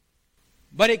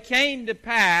But it came to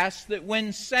pass that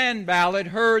when Sanballat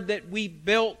heard that we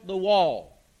built the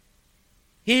wall,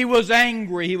 he was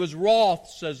angry, he was wroth,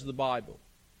 says the Bible.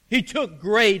 He took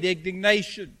great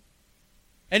indignation,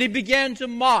 and he began to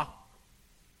mock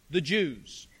the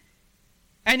Jews.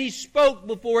 And he spoke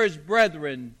before his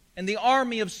brethren and the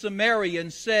army of Samaria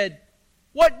and said,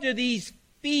 "What do these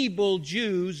feeble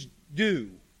Jews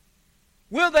do?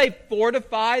 Will they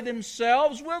fortify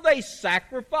themselves? Will they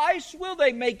sacrifice? Will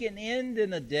they make an end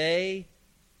in a day?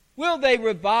 Will they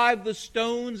revive the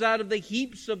stones out of the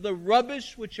heaps of the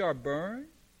rubbish which are burned?"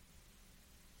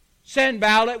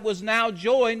 Sanballat was now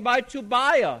joined by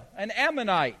Tobiah, an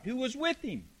Ammonite, who was with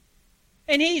him.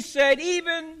 And he said,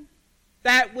 "Even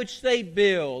that which they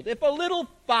build, if a little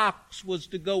fox was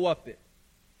to go up it,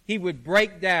 he would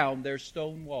break down their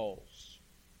stone walls."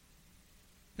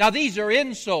 Now these are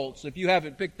insults, if you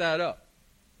haven't picked that up.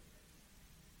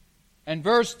 And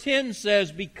verse 10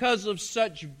 says, because of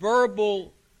such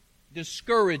verbal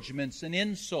discouragements and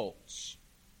insults,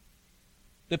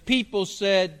 the people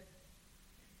said,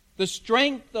 "The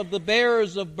strength of the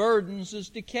bearers of burdens is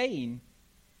decaying."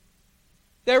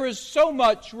 There is so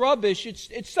much rubbish.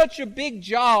 It's such a big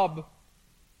job.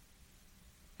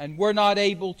 And we're not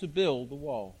able to build the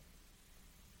wall.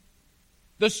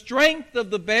 The strength of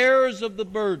the bearers of the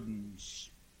burdens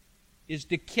is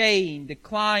decaying,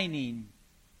 declining.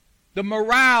 The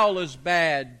morale is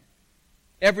bad.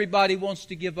 Everybody wants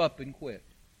to give up and quit.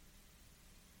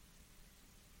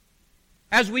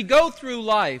 As we go through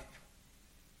life,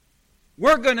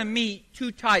 we're going to meet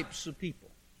two types of people.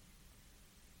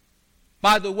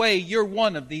 By the way, you're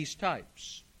one of these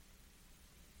types.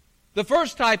 The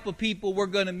first type of people we're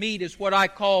going to meet is what I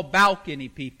call balcony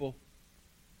people.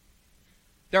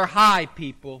 They're high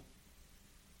people.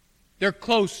 They're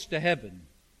close to heaven.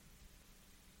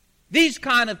 These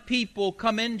kind of people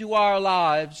come into our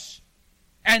lives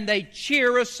and they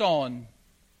cheer us on.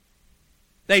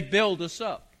 They build us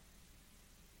up.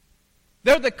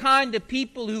 They're the kind of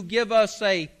people who give us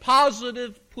a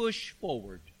positive push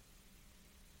forward.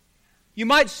 You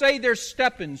might say they're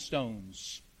stepping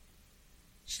stones.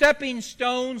 Stepping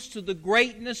stones to the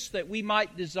greatness that we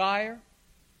might desire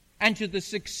and to the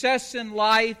success in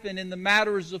life and in the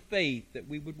matters of faith that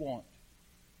we would want.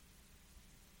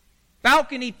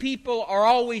 Balcony people are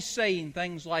always saying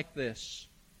things like this: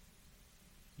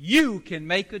 "You can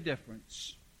make a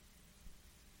difference.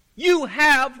 You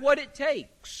have what it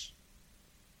takes.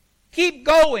 Keep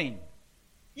going.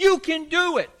 You can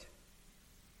do it.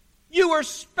 You are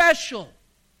special.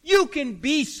 You can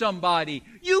be somebody.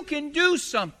 You can do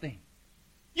something.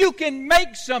 You can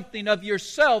make something of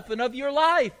yourself and of your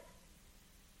life."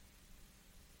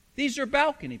 These are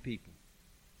balcony people.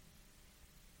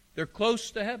 They're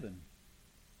close to heaven.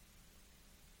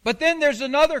 But then there's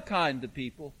another kind of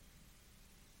people.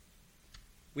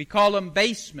 We call them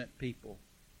basement people.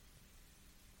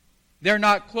 They're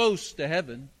not close to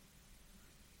heaven.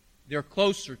 They're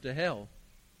closer to hell.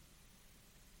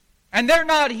 And they're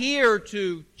not here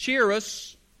to cheer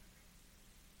us.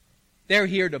 They're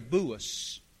here to boo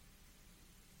us.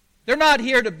 They're not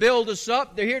here to build us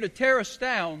up. They're here to tear us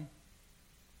down.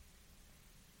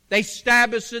 They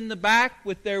stab us in the back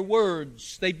with their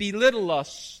words. They belittle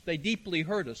us. They deeply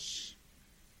hurt us.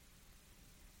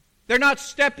 They're not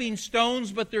stepping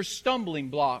stones, but they're stumbling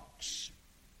blocks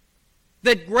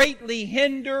that greatly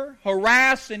hinder,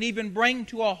 harass, and even bring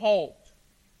to a halt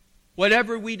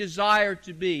whatever we desire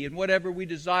to be and whatever we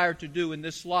desire to do in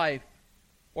this life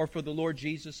or for the Lord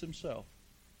Jesus Himself.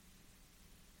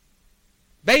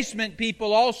 Basement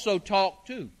people also talk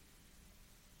too.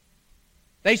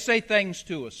 They say things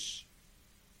to us.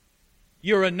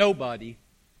 "You're a nobody.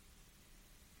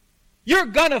 You're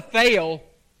gonna fail.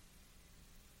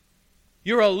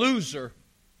 You're a loser.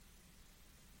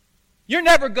 You're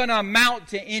never gonna amount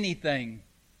to anything.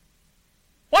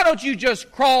 Why don't you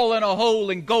just crawl in a hole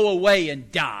and go away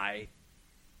and die?"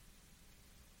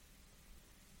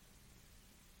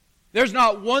 There's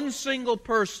not one single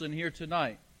person here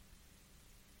tonight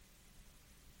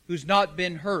who's not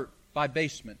been hurt by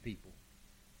basement people.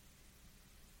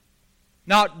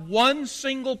 Not one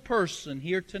single person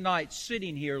here tonight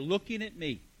sitting here looking at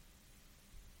me,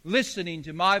 listening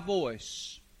to my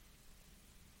voice,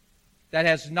 that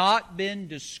has not been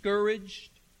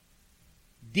discouraged,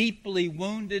 deeply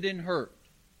wounded and hurt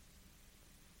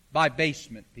by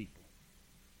basement people.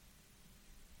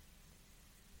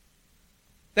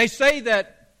 They say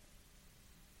that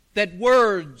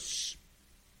words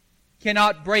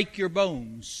cannot break your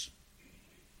bones,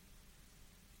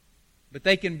 but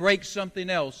they can break something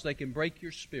else. They can break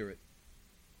your spirit.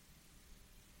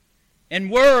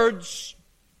 And words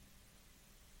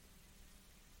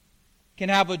can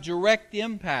have a direct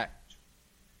impact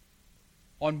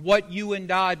on what you and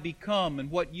I become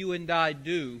and what you and I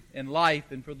do in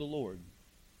life and for the Lord.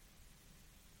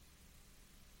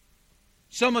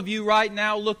 Some of you right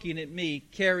now looking at me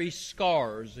carry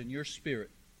scars in your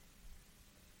spirit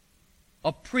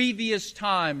of previous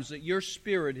times that your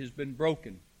spirit has been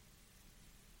broken.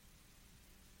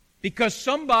 Because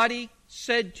somebody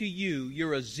said to you,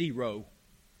 you're a zero.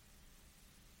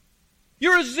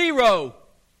 You're a zero.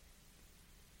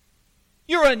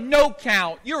 You're a no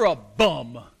count. You're a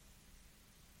bum.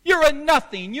 You're a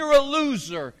nothing. You're a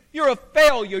loser. You're a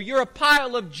failure. You're a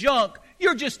pile of junk.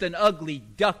 You're just an ugly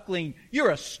duckling. You're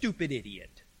a stupid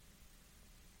idiot.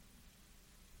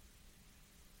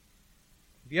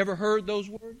 Have you ever heard those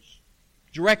words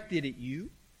directed at you?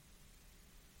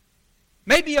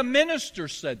 Maybe a minister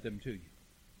said them to you.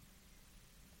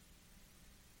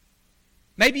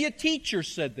 Maybe a teacher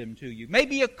said them to you.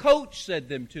 Maybe a coach said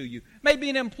them to you. Maybe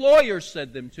an employer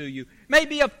said them to you.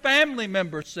 Maybe a family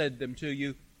member said them to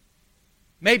you.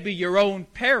 Maybe your own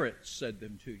parents said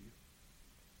them to you.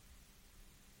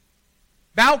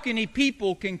 Balcony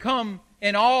people can come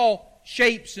in all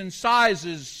shapes and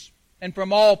sizes and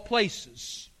from all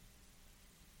places.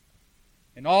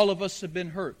 And all of us have been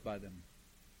hurt by them.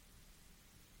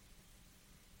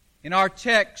 In our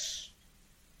text,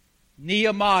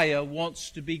 Nehemiah wants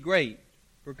to be great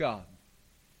for God.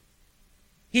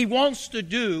 He wants to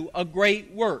do a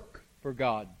great work for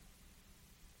God.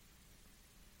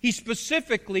 He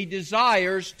specifically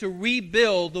desires to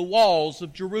rebuild the walls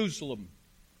of Jerusalem,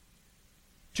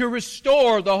 to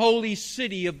restore the holy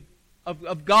city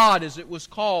of God, as it was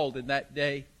called in that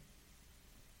day.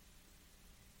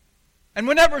 And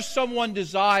whenever someone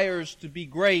desires to be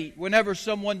great, whenever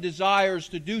someone desires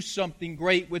to do something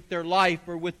great with their life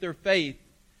or with their faith,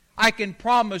 I can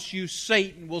promise you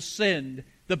Satan will send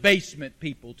the basement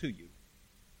people to you.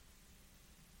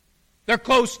 They're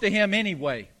close to him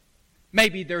anyway.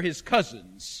 Maybe they're his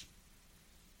cousins.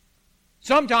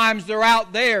 Sometimes they're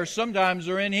out there, sometimes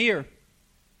they're in here.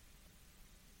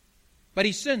 But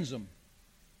he sends them.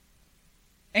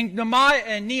 In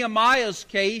Nehemiah's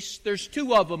case, there's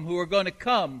two of them who are going to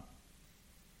come.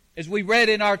 As we read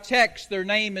in our text, their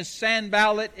name is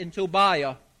Sanballat and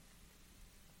Tobiah.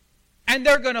 And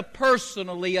they're going to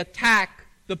personally attack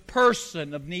the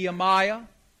person of Nehemiah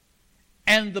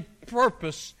and the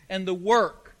purpose and the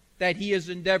work that he is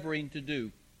endeavoring to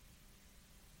do.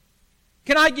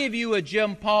 Can I give you a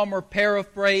Jim Palmer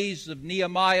paraphrase of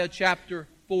Nehemiah chapter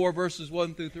 4, verses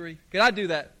 1 through 3? Can I do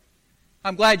that?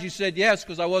 I'm glad you said yes,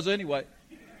 because I was anyway.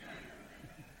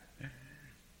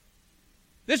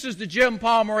 This is the Jim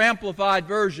Palmer Amplified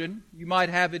Version. You might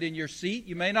have it in your seat,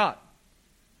 you may not.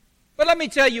 But let me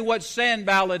tell you what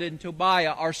Sanballat and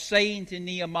Tobiah are saying to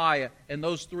Nehemiah in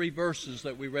those 3 verses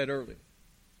that we read earlier.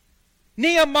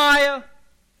 Nehemiah,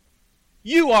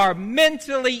 you are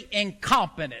mentally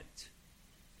incompetent.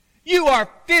 You are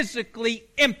physically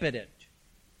impotent.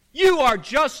 You are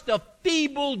just a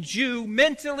feeble Jew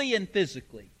mentally and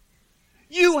physically.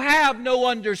 You have no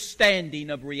understanding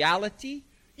of reality.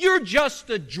 You're just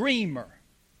a dreamer.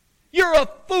 You're a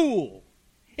fool.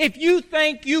 If you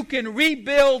think you can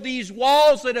rebuild these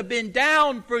walls that have been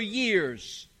down for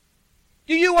years,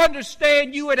 do you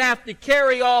understand you would have to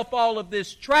carry off all of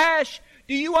this trash?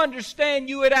 Do you understand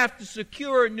you would have to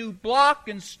secure a new block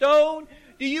and stone?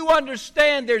 Do you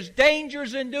understand there's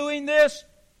dangers in doing this?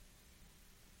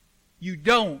 You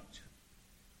don't.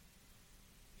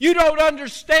 You don't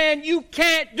understand you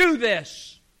can't do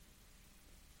this.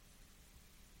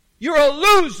 You're a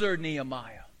loser,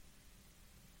 Nehemiah.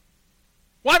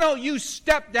 Why don't you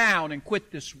step down and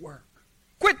quit this work?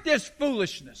 Quit this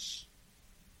foolishness.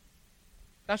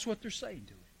 That's what they're saying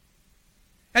to him.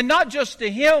 And not just to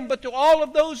him, but to all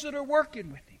of those that are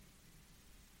working with him.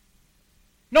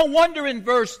 No wonder in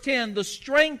verse 10, the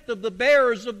strength of the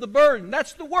bearers of the burden.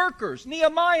 That's the workers.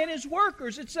 Nehemiah and his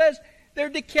workers. It says they're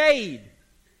decayed.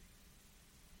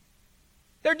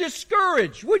 They're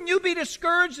discouraged. Wouldn't you be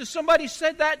discouraged if somebody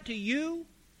said that to you?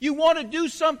 You want to do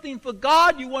something for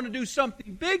God. You want to do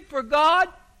something big for God.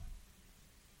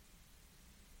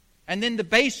 And then the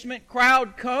basement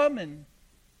crowd come and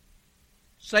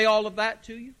say all of that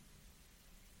to you.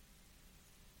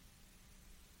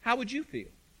 How would you feel?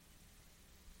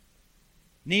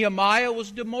 Nehemiah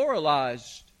was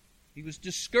demoralized. He was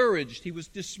discouraged. He was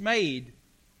dismayed.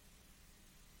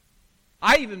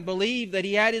 I even believe that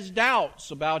he had his doubts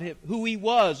about who he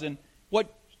was and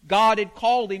what God had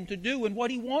called him to do and what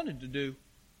he wanted to do.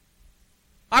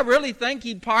 I really think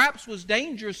he perhaps was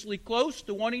dangerously close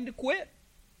to wanting to quit.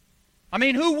 I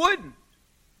mean, who wouldn't?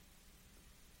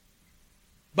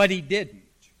 But he didn't.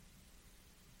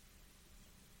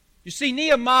 You see,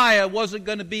 Nehemiah wasn't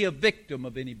going to be a victim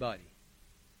of anybody.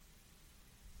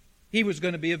 He was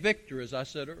going to be a victor, as I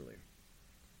said earlier.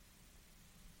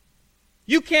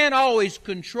 You can't always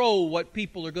control what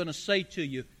people are going to say to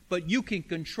you, but you can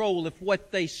control if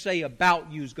what they say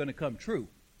about you is going to come true.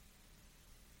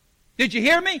 Did you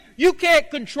hear me? You can't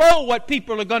control what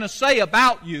people are going to say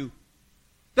about you.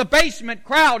 The basement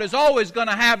crowd is always going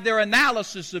to have their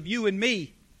analysis of you and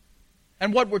me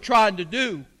and what we're trying to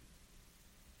do.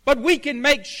 But we can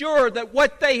make sure that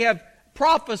what they have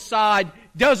prophesied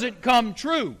doesn't come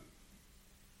true.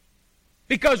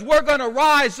 Because we're going to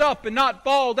rise up and not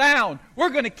fall down. We're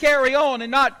going to carry on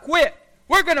and not quit.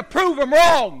 We're going to prove them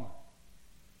wrong.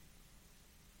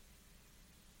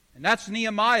 And that's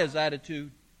Nehemiah's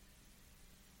attitude.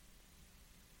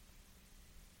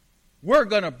 We're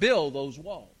going to build those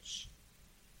walls.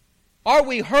 Are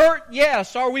we hurt?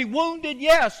 Yes. Are we wounded?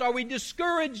 Yes. Are we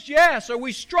discouraged? Yes. Are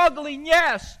we struggling?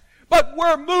 Yes. But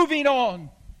we're moving on.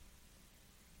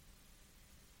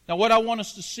 Now, what I want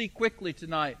us to see quickly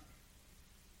tonight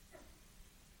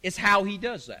is how he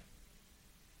does that.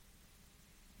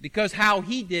 Because how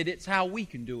he did it's how we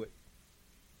can do it.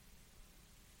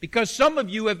 Because some of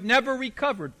you have never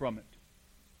recovered from it.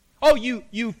 Oh,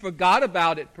 you forgot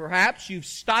about it perhaps. You've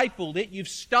stifled it. You've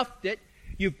stuffed it.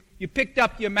 You picked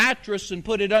up your mattress and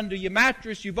put it under your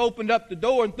mattress. You've opened up the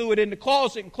door and threw it in the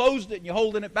closet and closed it and you're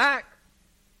holding it back.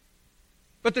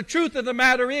 But the truth of the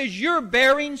matter is you're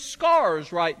bearing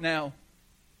scars right now.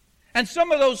 And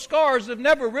some of those scars have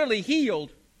never really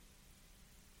healed.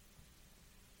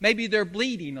 Maybe they're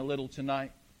bleeding a little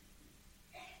tonight.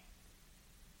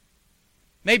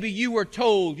 Maybe you were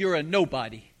told you're a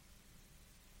nobody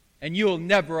and you'll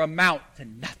never amount to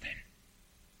nothing.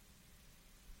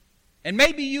 And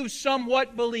maybe you've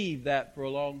somewhat believed that for a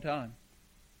long time.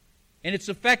 And it's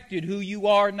affected who you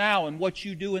are now and what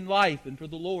you do in life and for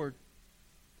the Lord.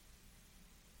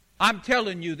 I'm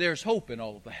telling you, there's hope in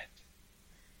all of that.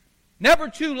 Never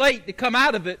too late to come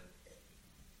out of it.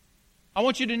 I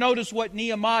want you to notice what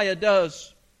Nehemiah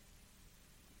does.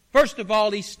 First of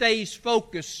all, he stays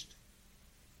focused.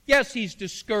 Yes, he's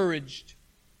discouraged.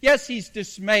 Yes, he's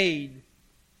dismayed.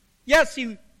 Yes,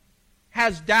 he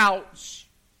has doubts.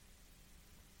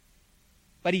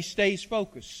 But he stays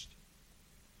focused.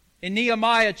 In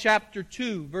Nehemiah chapter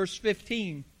 2, verse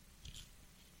 15,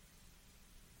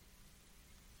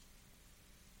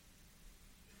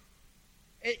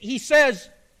 he says,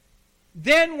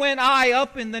 "Then went I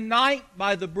up in the night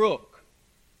by the brook,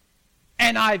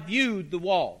 and I viewed the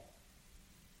wall."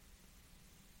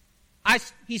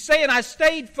 He's saying I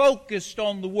stayed focused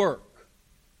on the work.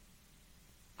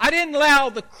 I didn't allow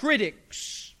the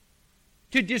critics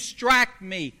to distract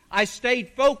me. I stayed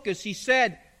focused. He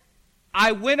said,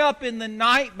 I went up in the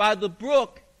night by the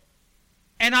brook,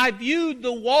 and I viewed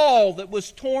the wall that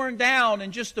was torn down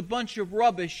and just a bunch of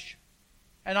rubbish,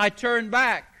 and I turned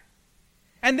back.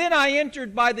 And then I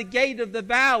entered by the gate of the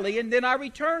valley, and then I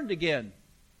returned again.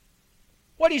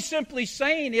 What he's simply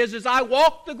saying is I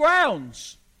walked the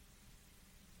grounds.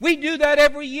 We do that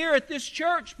every year at this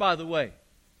church, by the way.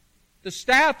 The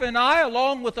staff and I,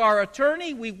 along with our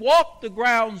attorney, we walk the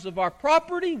grounds of our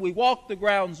property. We walk the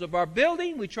grounds of our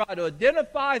building. We try to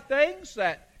identify things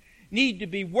that need to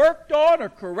be worked on or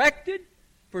corrected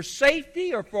for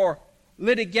safety or for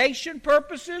litigation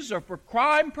purposes or for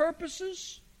crime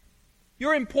purposes.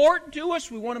 You're important to us.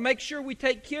 We want to make sure we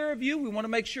take care of you. We want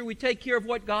to make sure we take care of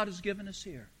what God has given us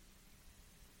here.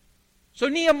 So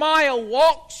Nehemiah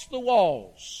walks the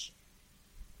walls.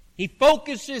 He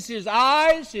focuses his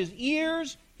eyes, his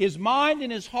ears, his mind,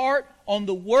 and his heart on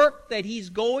the work that he's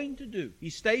going to do. He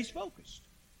stays focused.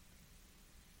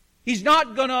 He's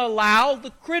not going to allow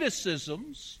the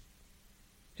criticisms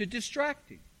to distract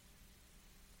him.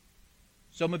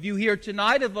 Some of you here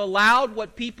tonight have allowed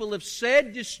what people have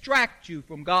said distract you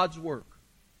from God's work.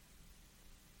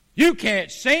 You can't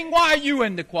sing. Why are you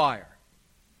in the choir?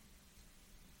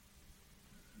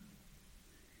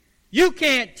 You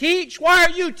can't teach. Why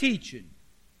are you teaching?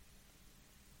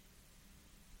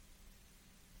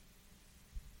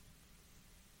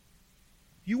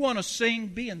 You want to sing?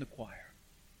 Be in the choir.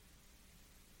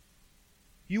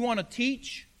 You want to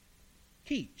teach?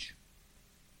 Teach.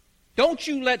 Don't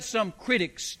you let some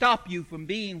critic stop you from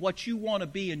being what you want to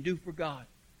be and do for God.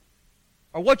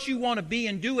 Or what you want to be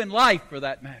and do in life, for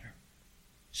that matter.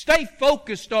 Stay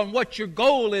focused on what your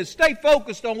goal is. Stay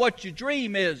focused on what your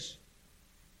dream is.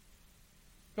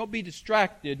 Don't be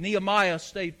distracted. Nehemiah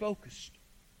stayed focused.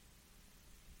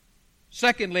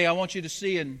 Secondly, I want you to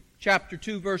see in chapter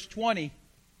 2, verse 20,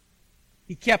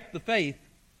 he kept the faith.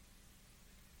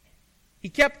 He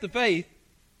kept the faith.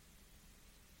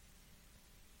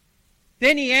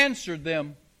 Then he answered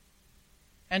them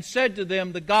and said to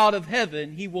them, the God of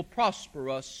heaven, He will prosper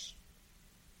us.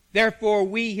 Therefore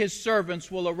we, His servants,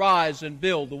 will arise and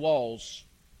build the walls.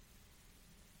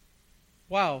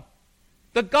 Wow.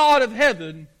 The God of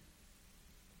heaven,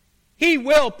 He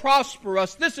will prosper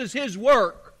us. This is His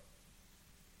work.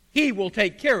 He will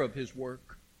take care of His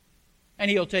work. And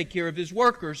He'll take care of His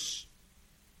workers.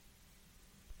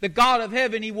 The God of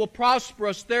heaven, He will prosper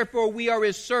us. Therefore we are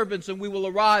His servants, and we will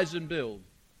arise and build.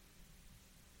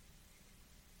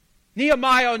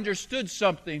 Nehemiah understood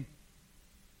something.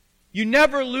 You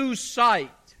never lose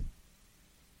sight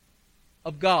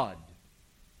of God.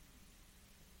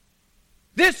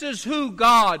 This is who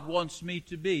God wants me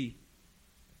to be.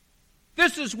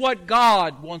 This is what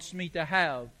God wants me to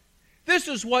have. This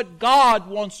is what God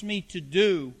wants me to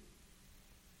do.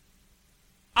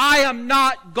 I am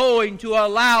not going to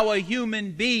allow a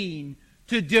human being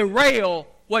to derail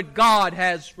what God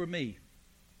has for me.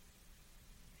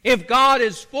 If God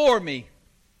is for me,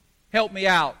 help me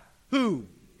out. Who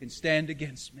can stand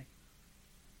against me?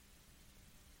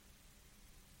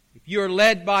 If you're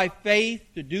led by faith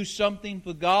to do something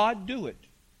for God, do it.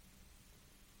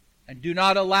 And do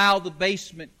not allow the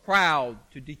basement crowd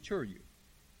to deter you.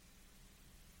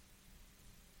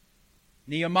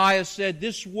 Nehemiah said,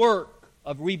 this work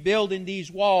of rebuilding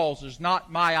these walls is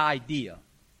not my idea.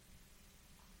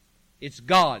 It's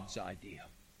God's idea.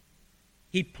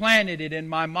 He planted it in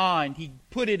my mind. He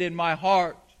put it in my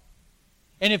heart.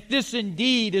 And if this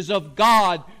indeed is of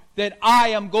God, that I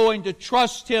am going to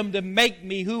trust Him to make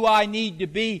me who I need to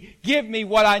be, give me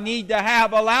what I need to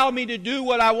have, allow me to do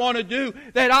what I want to do,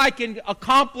 that I can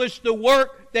accomplish the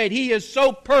work that He has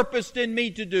so purposed in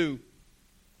me to do.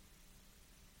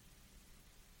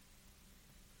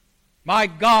 My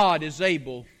God is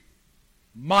able,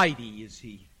 mighty is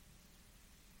He.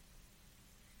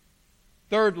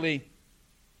 Thirdly,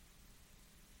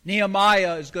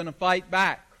 Nehemiah is going to fight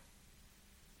back.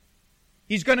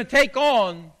 He's going to take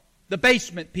on the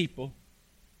basement people.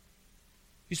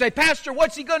 You say, Pastor,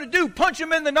 what's he going to do? Punch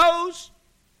him in the nose?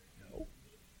 No.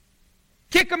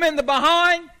 Kick him in the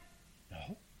behind?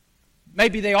 No.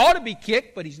 Maybe they ought to be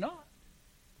kicked, but he's not.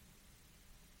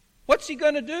 What's he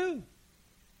going to do?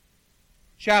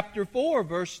 Chapter 4,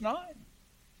 verse 9.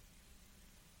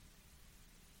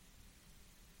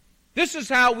 This is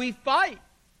how we fight.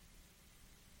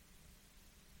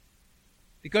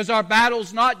 Because our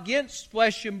battle's not against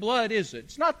flesh and blood, is it?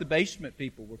 It's not the basement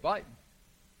people we're fighting.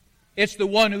 It's the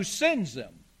one who sends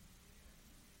them.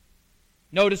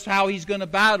 Notice how he's going to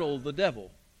battle the devil,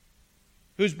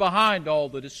 who's behind all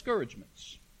the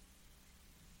discouragements.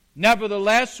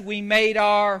 Nevertheless, we made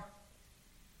our,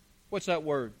 what's that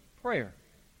word? Prayer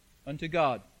unto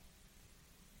God.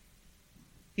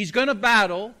 He's going to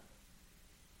battle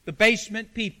the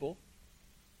basement people,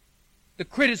 the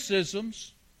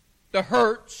criticisms, the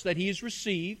hurts that he has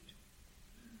received.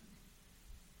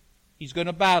 He's going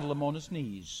to battle them on his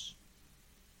knees.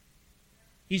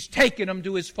 He's taken them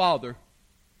to his Father.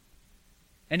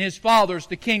 And his Father's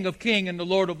the King of Kings and the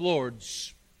Lord of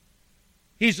Lords.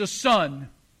 He's a son.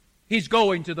 He's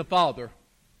going to the Father.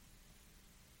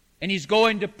 And he's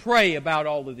going to pray about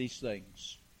all of these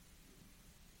things.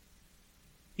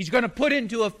 He's going to put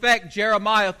into effect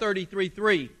Jeremiah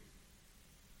 33:3.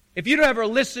 If you don't ever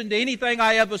listen to anything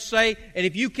I ever say, and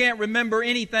if you can't remember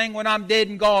anything when I'm dead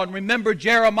and gone, remember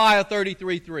Jeremiah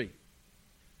 33:3.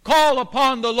 Call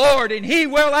upon the Lord and He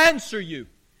will answer you.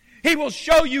 He will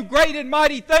show you great and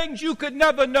mighty things you could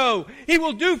never know. He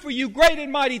will do for you great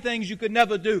and mighty things you could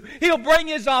never do. He'll bring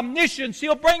His omniscience.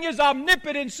 He'll bring His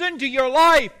omnipotence into your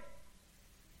life.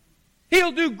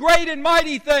 He'll do great and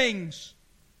mighty things.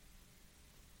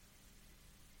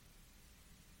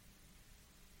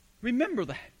 Remember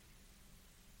that.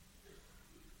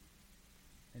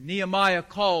 And Nehemiah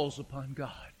calls upon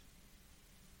God.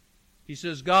 He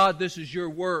says, God, this is your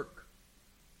work.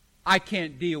 I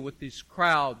can't deal with this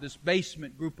crowd, this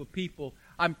basement group of people.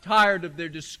 I'm tired of their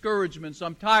discouragements.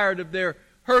 I'm tired of their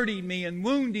hurting me and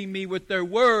wounding me with their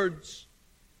words.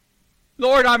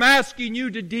 Lord, I'm asking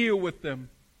you to deal with them.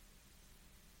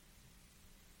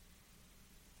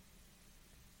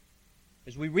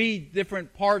 As we read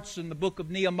different parts in the book of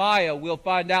Nehemiah, we'll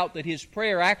find out that his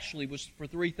prayer actually was for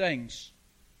three things.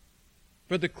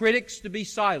 For the critics to be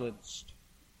silenced,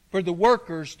 for the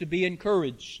workers to be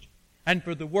encouraged, and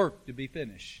for the work to be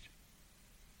finished.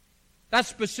 That's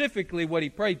specifically what he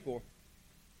prayed for.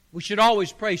 We should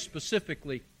always pray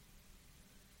specifically.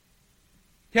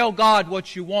 Tell God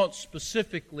what you want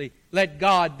specifically. Let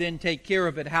God then take care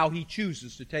of it how He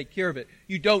chooses to take care of it.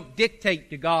 You don't dictate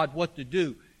to God what to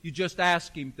do. You just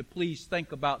ask Him to please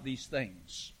think about these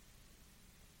things.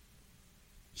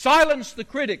 Silence the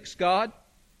critics, God.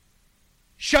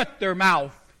 Shut their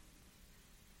mouth.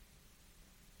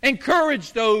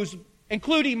 Encourage those,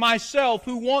 including myself,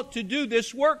 who want to do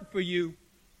this work for you.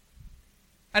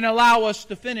 And allow us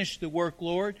to finish the work,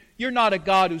 Lord. You're not a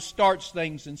God who starts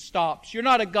things and stops. You're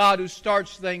not a God who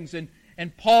starts things and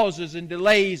pauses and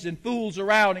delays and fools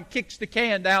around and kicks the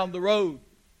can down the road.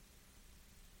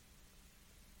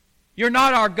 You're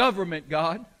not our government,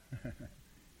 God.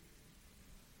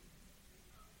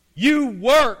 You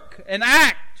work and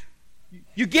act.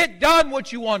 You get done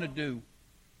what you want to do.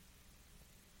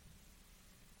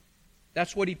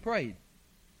 That's what he prayed.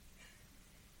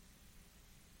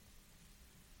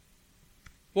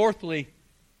 Fourthly,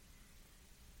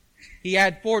 he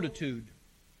had fortitude.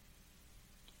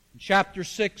 In chapter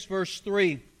 6, verse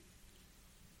 3.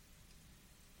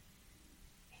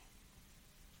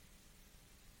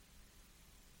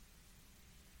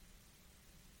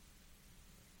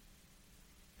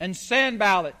 And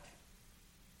Sanballat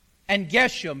and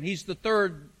Geshem, he's the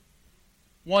third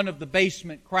one of the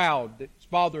basement crowd that's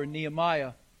bothering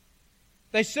Nehemiah.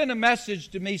 They sent a message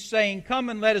to me saying, "Come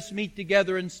and let us meet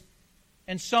together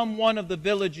in some one of the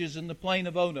villages in the plain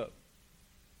of Ono."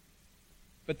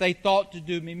 But they thought to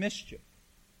do me mischief.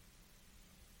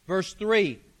 Verse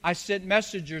 3, I sent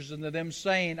messengers unto them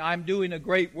saying, "I'm doing a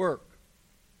great work,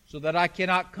 so that I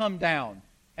cannot come down.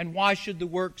 And why should the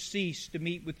work cease to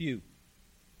meet with you?"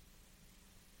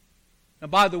 Now,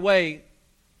 by the way,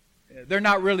 they're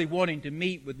not really wanting to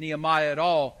meet with Nehemiah at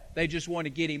all. They just want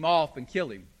to get him off and kill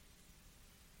him.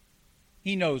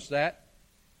 He knows that.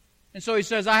 And so he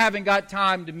says, "I haven't got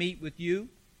time to meet with you."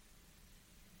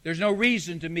 There's no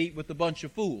reason to meet with a bunch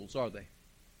of fools, are they?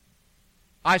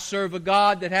 I serve a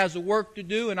God that has a work to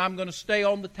do, and I'm going to stay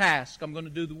on the task. I'm going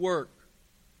to do the work.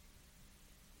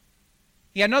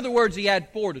 In other words, he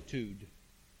had fortitude.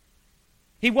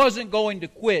 He wasn't going to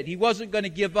quit. He wasn't going to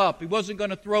give up. He wasn't going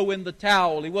to throw in the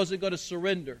towel. He wasn't going to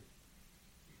surrender.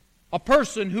 A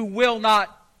person who will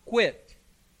not quit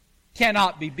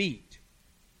cannot be beat.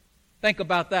 Think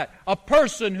about that. A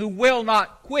person who will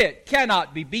not quit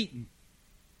cannot be beaten.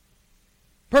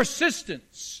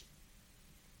 Persistence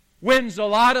wins a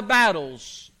lot of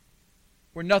battles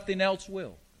where nothing else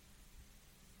will.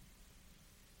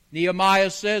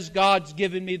 Nehemiah says, "God's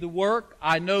given me the work.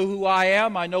 I know who I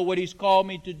am. I know what He's called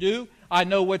me to do. I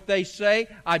know what they say.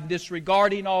 I'm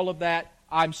disregarding all of that.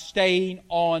 I'm staying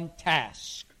on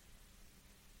task.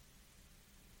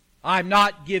 I'm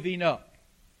not giving up.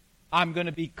 I'm going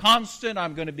to be constant.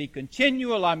 I'm going to be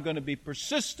continual. I'm going to be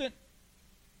persistent.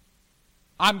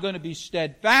 I'm going to be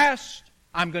steadfast.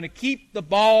 I'm going to keep the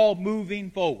ball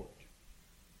moving forward."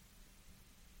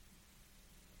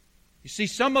 You see,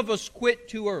 some of us quit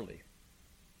too early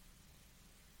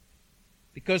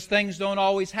because things don't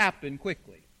always happen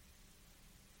quickly.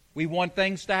 We want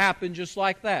things to happen just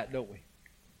like that, don't we?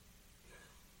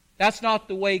 That's not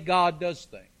the way God does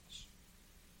things.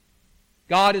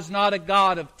 God is not a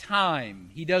God of time.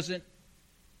 He doesn't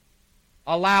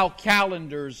allow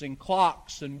calendars and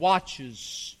clocks and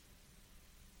watches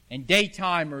and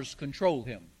daytimers control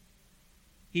Him.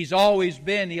 He's always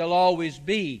been, He'll always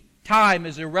be. Time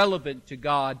is irrelevant to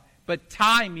God, but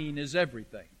timing is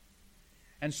everything.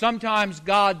 And sometimes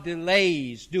God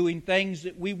delays doing things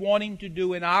that we want Him to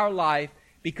do in our life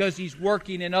because He's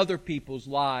working in other people's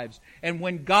lives. And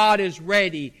when God is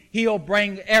ready, He'll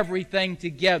bring everything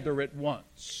together at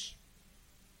once.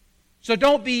 So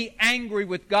don't be angry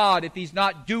with God if He's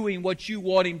not doing what you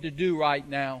want Him to do right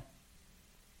now.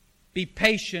 Be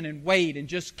patient and wait and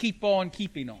just keep on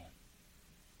keeping on.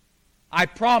 I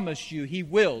promise you, He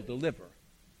will deliver.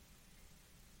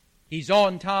 He's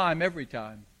on time every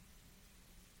time.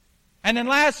 And then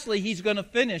lastly, He's going to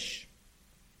finish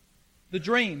the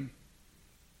dream.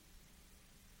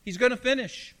 He's going to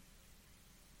finish.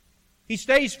 He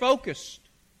stays focused.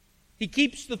 He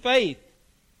keeps the faith.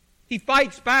 He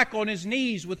fights back on his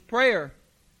knees with prayer.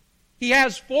 He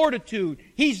has fortitude.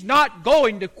 He's not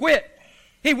going to quit.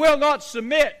 He will not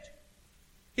submit.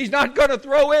 He's not going to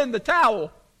throw in the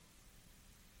towel.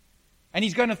 And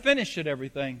he's going to finish at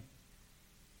everything.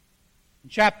 In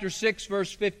chapter 6,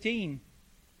 verse 15,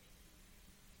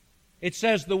 it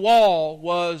says the wall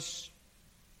was,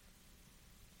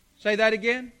 say that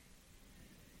again?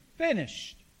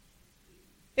 Finished.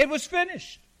 It was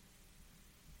finished.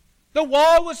 The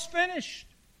wall was finished.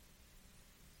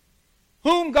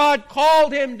 Whom God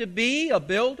called him to be, a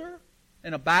builder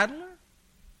and a battler.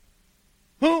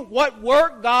 What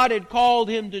work God had called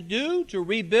him to do, to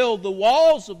rebuild the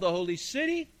walls of the holy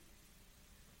city,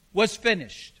 was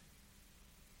finished.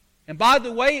 And by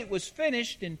the way, it was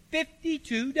finished in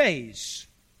 52 days.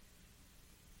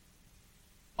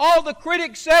 All the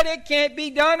critics said it can't be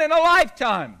done in a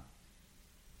lifetime.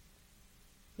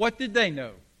 What did they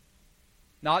know?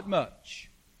 Not much.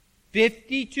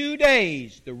 52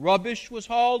 days the rubbish was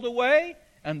hauled away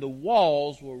and the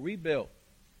walls were rebuilt.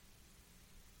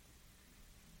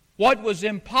 What was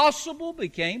impossible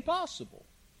became possible.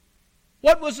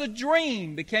 What was a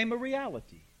dream became a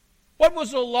reality. What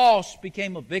was a loss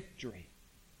became a victory.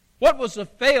 What was a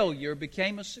failure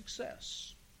became a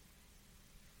success.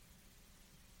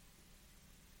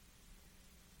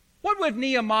 What if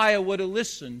Nehemiah would have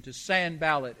listened to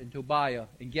Sanballat and Tobiah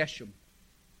and Geshem?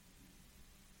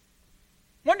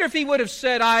 Wonder if he would have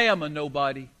said, I am a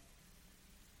nobody.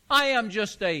 I am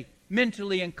just a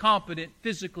mentally incompetent,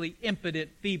 physically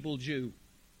impotent, feeble Jew.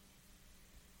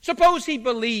 Suppose he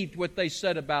believed what they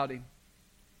said about him.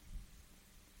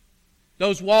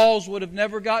 Those walls would have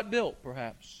never got built,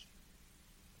 perhaps.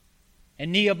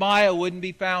 And Nehemiah wouldn't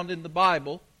be found in the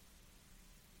Bible.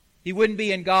 He wouldn't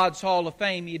be in God's Hall of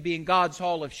Fame. He'd be in God's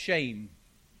Hall of Shame.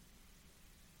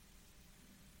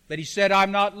 But he said,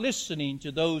 I'm not listening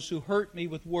to those who hurt me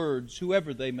with words,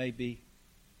 whoever they may be.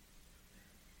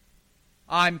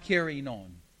 I'm carrying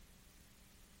on.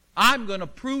 I'm going to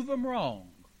prove them wrong.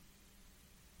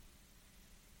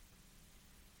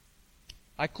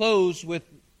 I close with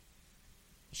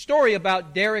a story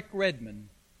about Derek Redmond.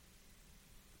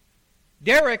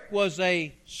 Derek was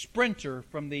a sprinter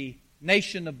from the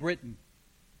nation of Britain,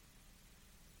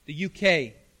 the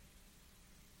UK.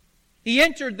 He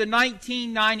entered the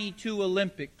 1992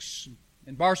 Olympics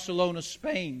in Barcelona,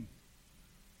 Spain.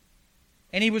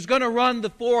 And he was going to run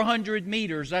the 400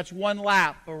 meters. That's one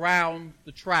lap around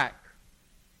the track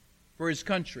for his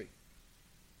country.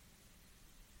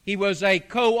 He was a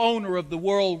co-owner of the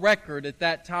world record at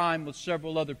that time with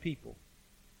several other people.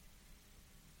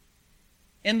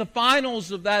 In the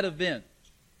finals of that event,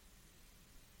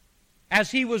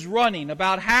 as he was running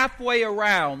about halfway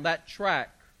around that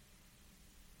track,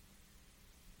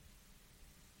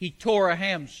 he tore a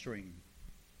hamstring.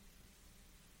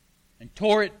 And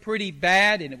tore it pretty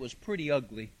bad, and it was pretty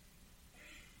ugly.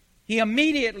 He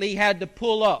immediately had to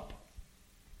pull up.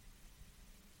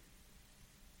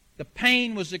 The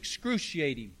pain was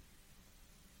excruciating.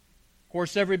 Of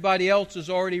course, everybody else has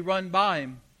already run by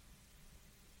him.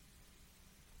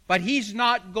 But he's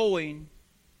not going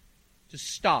to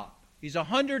stop. He's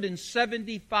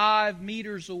 175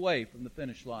 meters away from the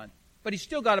finish line. But he's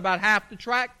still got about half the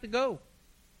track to go.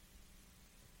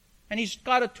 And he's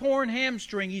got a torn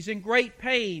hamstring. He's in great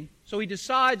pain. So he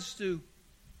decides to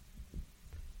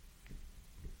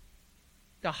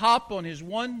hop on his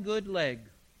one good leg.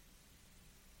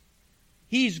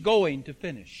 He's going to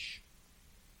finish.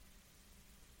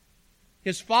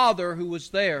 His father, who was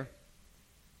there,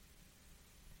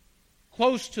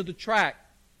 close to the track,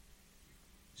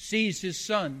 sees his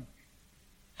son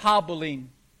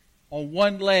hobbling on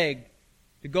one leg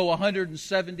to go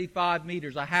 175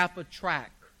 meters, a half a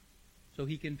track, so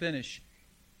he can finish.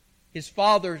 His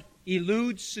father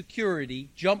eludes security,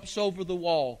 jumps over the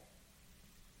wall,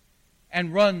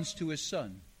 and runs to his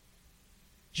son.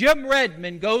 Jim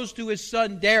Redmond goes to his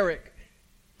son Derek,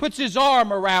 puts his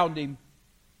arm around him,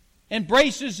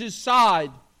 embraces his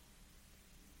side,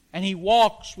 and he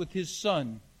walks with his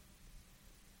son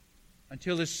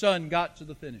until his son got to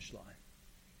the finish line.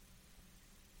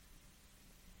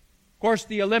 Of course,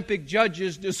 the Olympic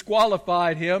judges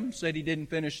disqualified him, said he didn't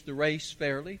finish the race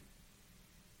fairly.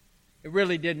 It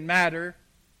really didn't matter.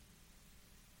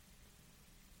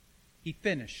 He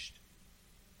finished.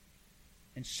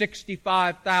 And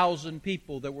 65,000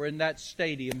 people that were in that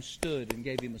stadium stood and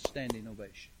gave him a standing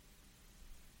ovation.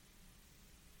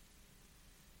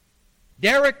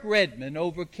 Derek Redmond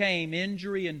overcame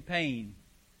injury and pain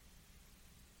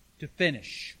to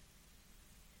finish.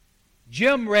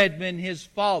 Jim Redmond, his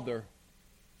father,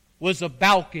 was a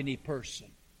balcony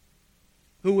person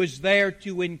who was there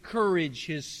to encourage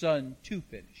his son to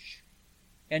finish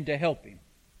and to help him.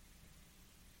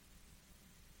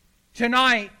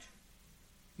 Tonight,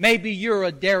 maybe you're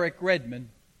a Derek Redmond.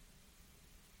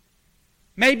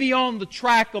 Maybe on the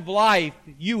track of life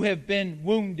you have been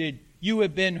wounded, you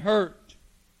have been hurt,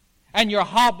 and you're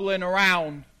hobbling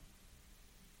around,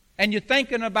 and you're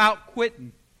thinking about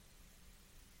quitting.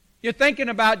 You're thinking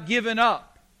about giving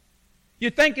up.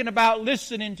 You're thinking about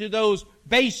listening to those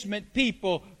basement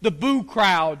people, the boo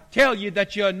crowd, tell you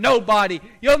that you're a nobody.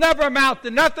 You'll never amount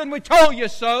to nothing. We told you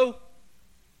so.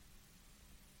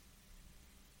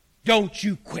 Don't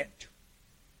you quit.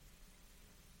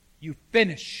 You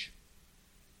finish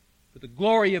for the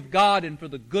glory of God and for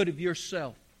the good of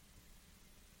yourself.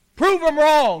 Prove them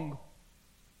wrong.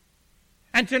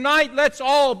 And tonight, let's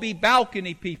all be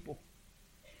balcony people.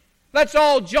 Let's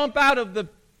all jump out of the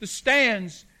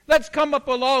stands. Let's come up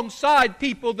alongside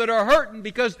people that are hurting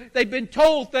because they've been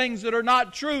told things that are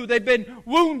not true. They've been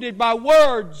wounded by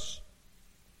words.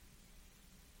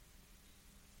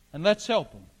 And let's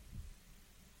help them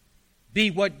be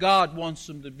what God wants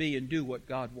them to be and do what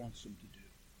God wants them to do.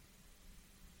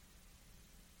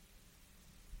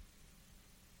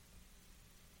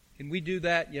 Can we do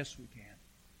that? Yes, we can.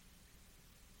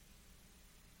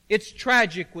 It's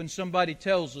tragic when somebody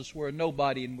tells us we're a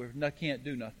nobody and we can't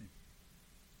do nothing.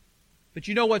 But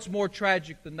you know what's more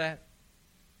tragic than that?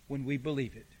 When we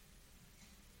believe it.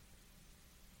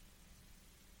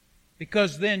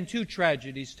 Because then two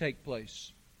tragedies take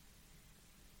place.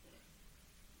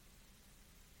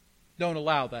 Don't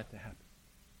allow that to happen.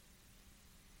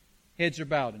 Heads are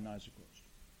bowed and eyes are closed.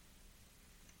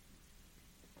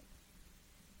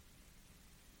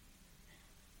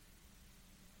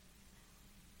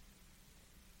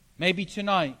 Maybe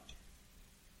tonight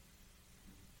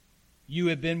you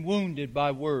have been wounded by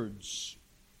words.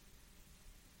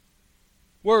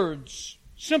 Words,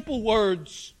 simple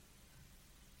words,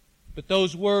 but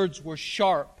those words were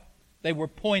sharp. They were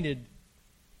pointed.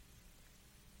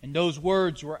 And those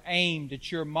words were aimed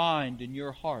at your mind and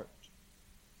your heart.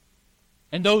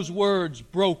 And those words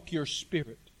broke your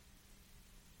spirit.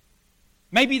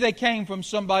 Maybe they came from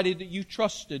somebody that you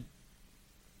trusted.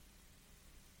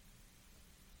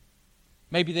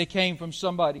 Maybe they came from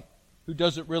somebody who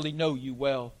doesn't really know you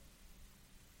well.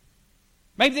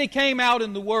 Maybe they came out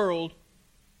in the world.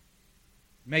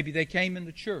 Maybe they came in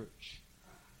the church.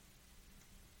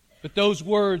 But those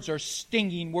words are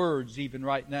stinging words even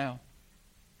right now.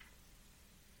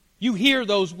 You hear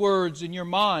those words in your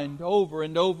mind over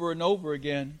and over and over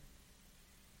again.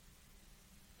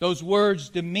 Those words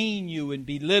demean you and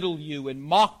belittle you and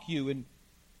mock you and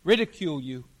ridicule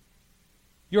you.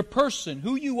 Your person,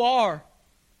 who you are.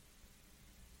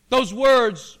 Those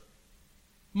words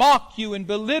mock you and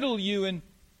belittle you and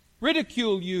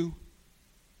ridicule you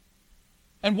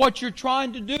and what you're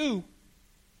trying to do.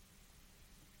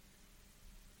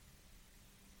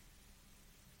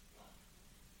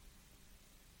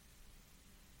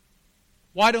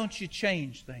 Why don't you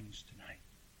change things tonight?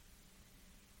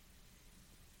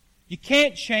 You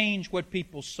can't change what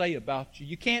people say about you.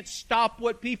 You can't stop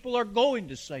what people are going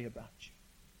to say about you.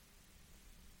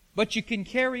 But you can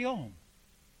carry on.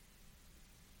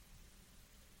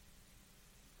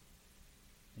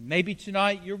 And maybe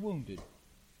tonight you're wounded.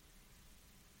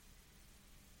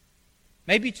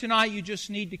 Maybe tonight you just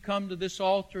need to come to this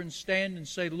altar and stand and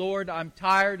say, Lord, I'm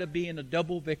tired of being a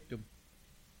double victim.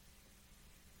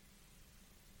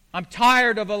 I'm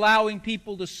tired of allowing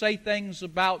people to say things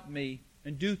about me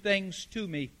and do things to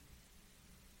me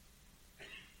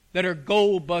that are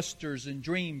goal busters and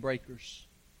dream breakers.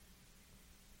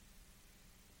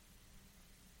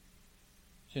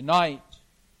 Tonight,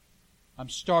 I'm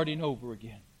starting over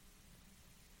again.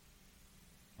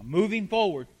 I'm moving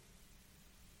forward.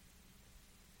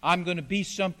 I'm going to be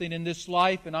something in this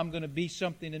life, and I'm going to be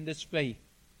something in this faith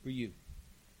for you.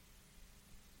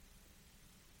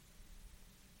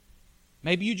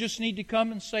 Maybe you just need to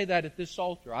come and say that at this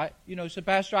altar. Say,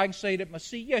 Pastor, I can say it at my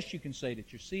seat. Yes, you can say it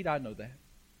at your seat. I know that.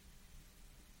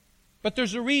 But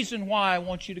there's a reason why I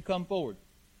want you to come forward.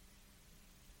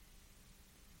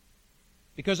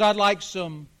 Because I'd like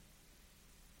some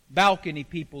balcony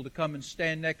people to come and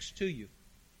stand next to you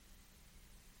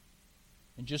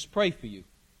and just pray for you.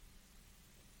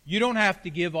 You don't have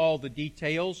to give all the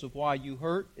details of why you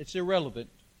hurt. It's irrelevant.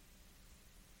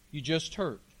 You just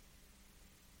hurt.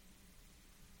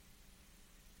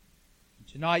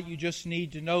 Tonight you just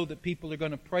need to know that people are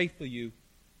going to pray for you,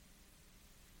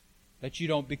 that you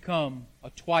don't become a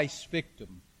twice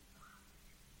victim,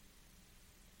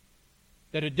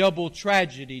 that a double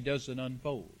tragedy doesn't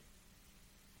unfold.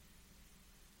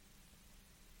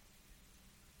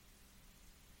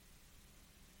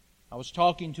 I was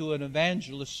talking to an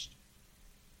evangelist,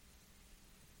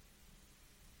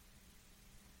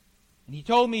 and he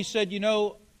told me, he said,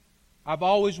 I've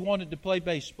always wanted to play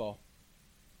baseball.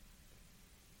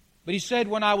 But he said,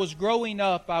 when I was growing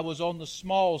up, I was on the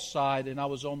small side and I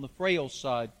was on the frail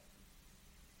side.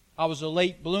 I was a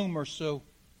late bloomer, so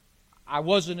I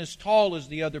wasn't as tall as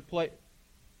the other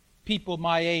people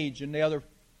my age and the other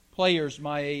players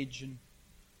my age. And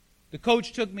the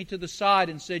coach took me to the side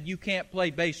and said, you can't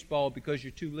play baseball because you're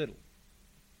too little.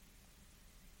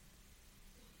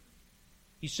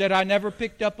 He said, I never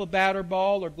picked up a bat or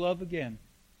ball or glove again.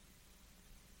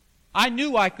 I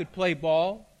knew I could play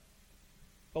ball.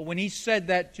 But when he said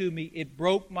that to me, it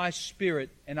broke my spirit,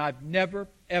 and I've never,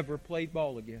 ever played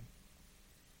ball again.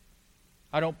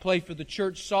 I don't play for the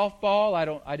church softball.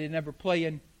 I didn't ever play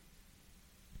in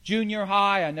junior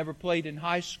high. I never played in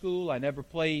high school. I never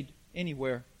played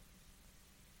anywhere.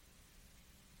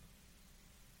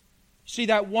 See,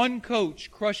 that one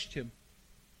coach crushed him,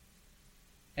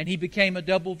 and he became a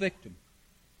double victim.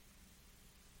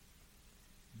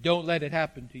 Don't let it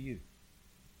happen to you.